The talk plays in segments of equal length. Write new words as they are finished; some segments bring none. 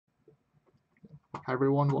Hi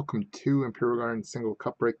everyone, welcome to Imperial Garden single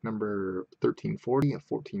cup break number 1340 of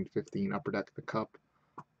 1415 Upper Deck of the Cup.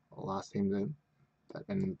 The last game that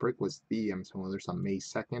ended the break was the Emerson Oilers on May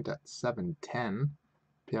 2nd at 7:10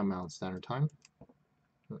 p.m. Mountain Standard Time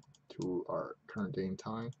to our current day and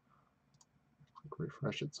time. Quick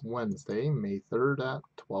refresh, it's Wednesday, May 3rd at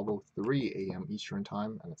 12:03 a.m. Eastern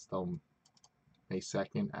Time, and it's still May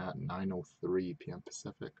 2nd at 9:03 p.m.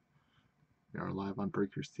 Pacific. We are live on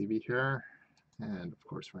Breakers TV here. And of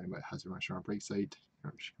course, for anybody that has a restaurant break site,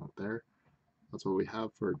 check out there. That's what we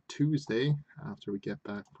have for Tuesday after we get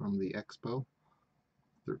back from the expo.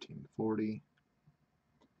 1340.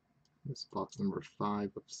 This is box number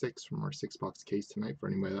 5 of 6 from our 6-box case tonight. For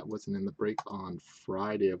anybody that wasn't in the break on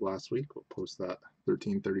Friday of last week, we'll post that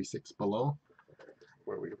 1336 below,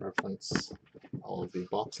 where we reference all of the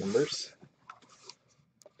box numbers.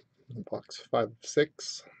 In box 5 of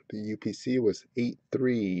 6, the UPC was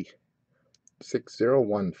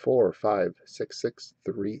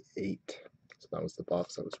 836014566638. So that was the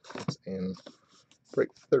box that was in break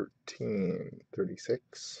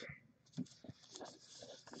 1336.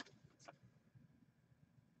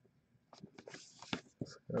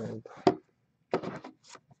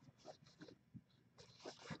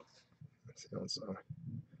 So,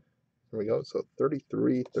 here we go. So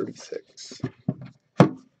 3336.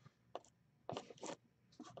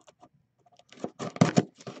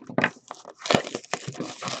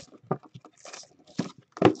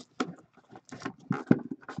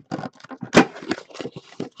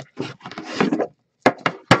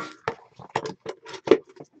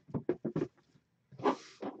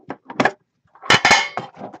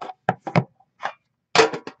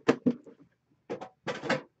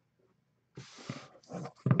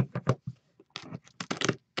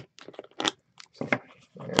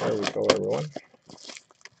 There we go, everyone.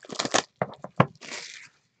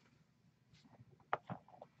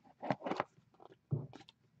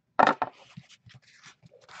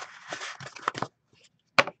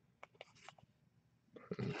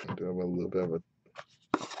 Do have a little bit of a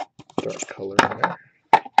dark color in there.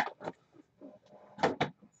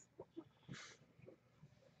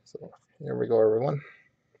 So here we go, everyone.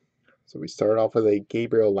 So we start off with a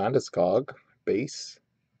Gabriel Landeskog base,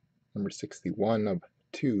 number 61 of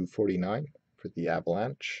 249 for the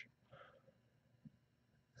Avalanche.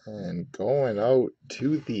 And going out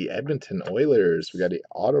to the Edmonton Oilers, we got an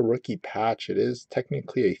auto rookie patch. It is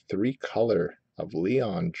technically a 3-color of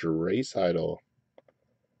Leon Draisaitl.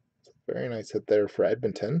 Very nice hit there for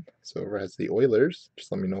Edmonton. So over as the Oilers,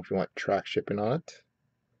 just let me know if you want track shipping on it.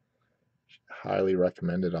 Highly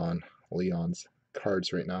recommended on Leon's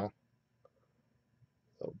cards right now.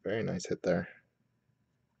 So very nice hit there.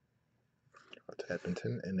 To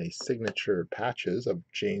Edmonton, and a signature patches of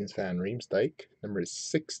James Van Riemsdyk, number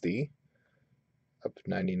 60 of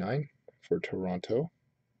 99 for Toronto.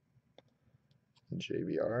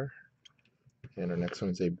 JVR. And our next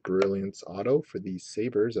one is a Brilliance auto for the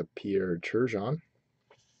Sabres of Pierre Turgeon.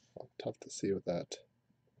 Well, tough to see with that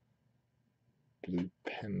blue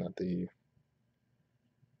pen that they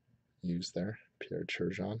used there. Pierre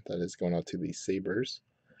Turgeon. That is going out to the Sabres.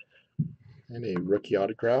 And a rookie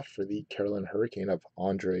autograph for the Carolina Hurricane of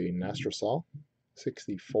Andre Nastrosal,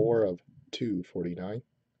 64 of 249.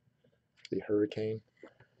 The Hurricane.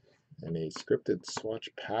 And a scripted swatch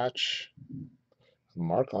patch of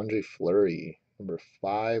Marc-Andre Fleury, number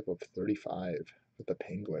 5 of 35 with the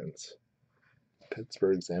Penguins.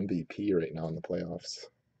 Pittsburgh's MVP right now in the playoffs.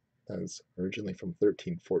 That is originally from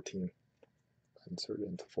 13-14. Inserted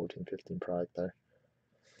into 14-15 product there.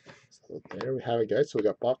 So there we have it, guys. So we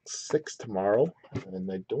got box 6 tomorrow,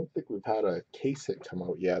 and I don't think we've had a case hit come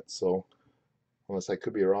out yet, so unless I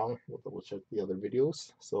could be wrong, we'll double check the other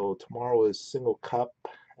videos. So tomorrow is single cup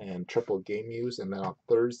and triple game use, and then on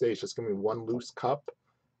Thursday it's just gonna be one loose cup.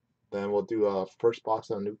 Then we'll do a first box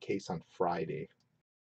on a new case on Friday.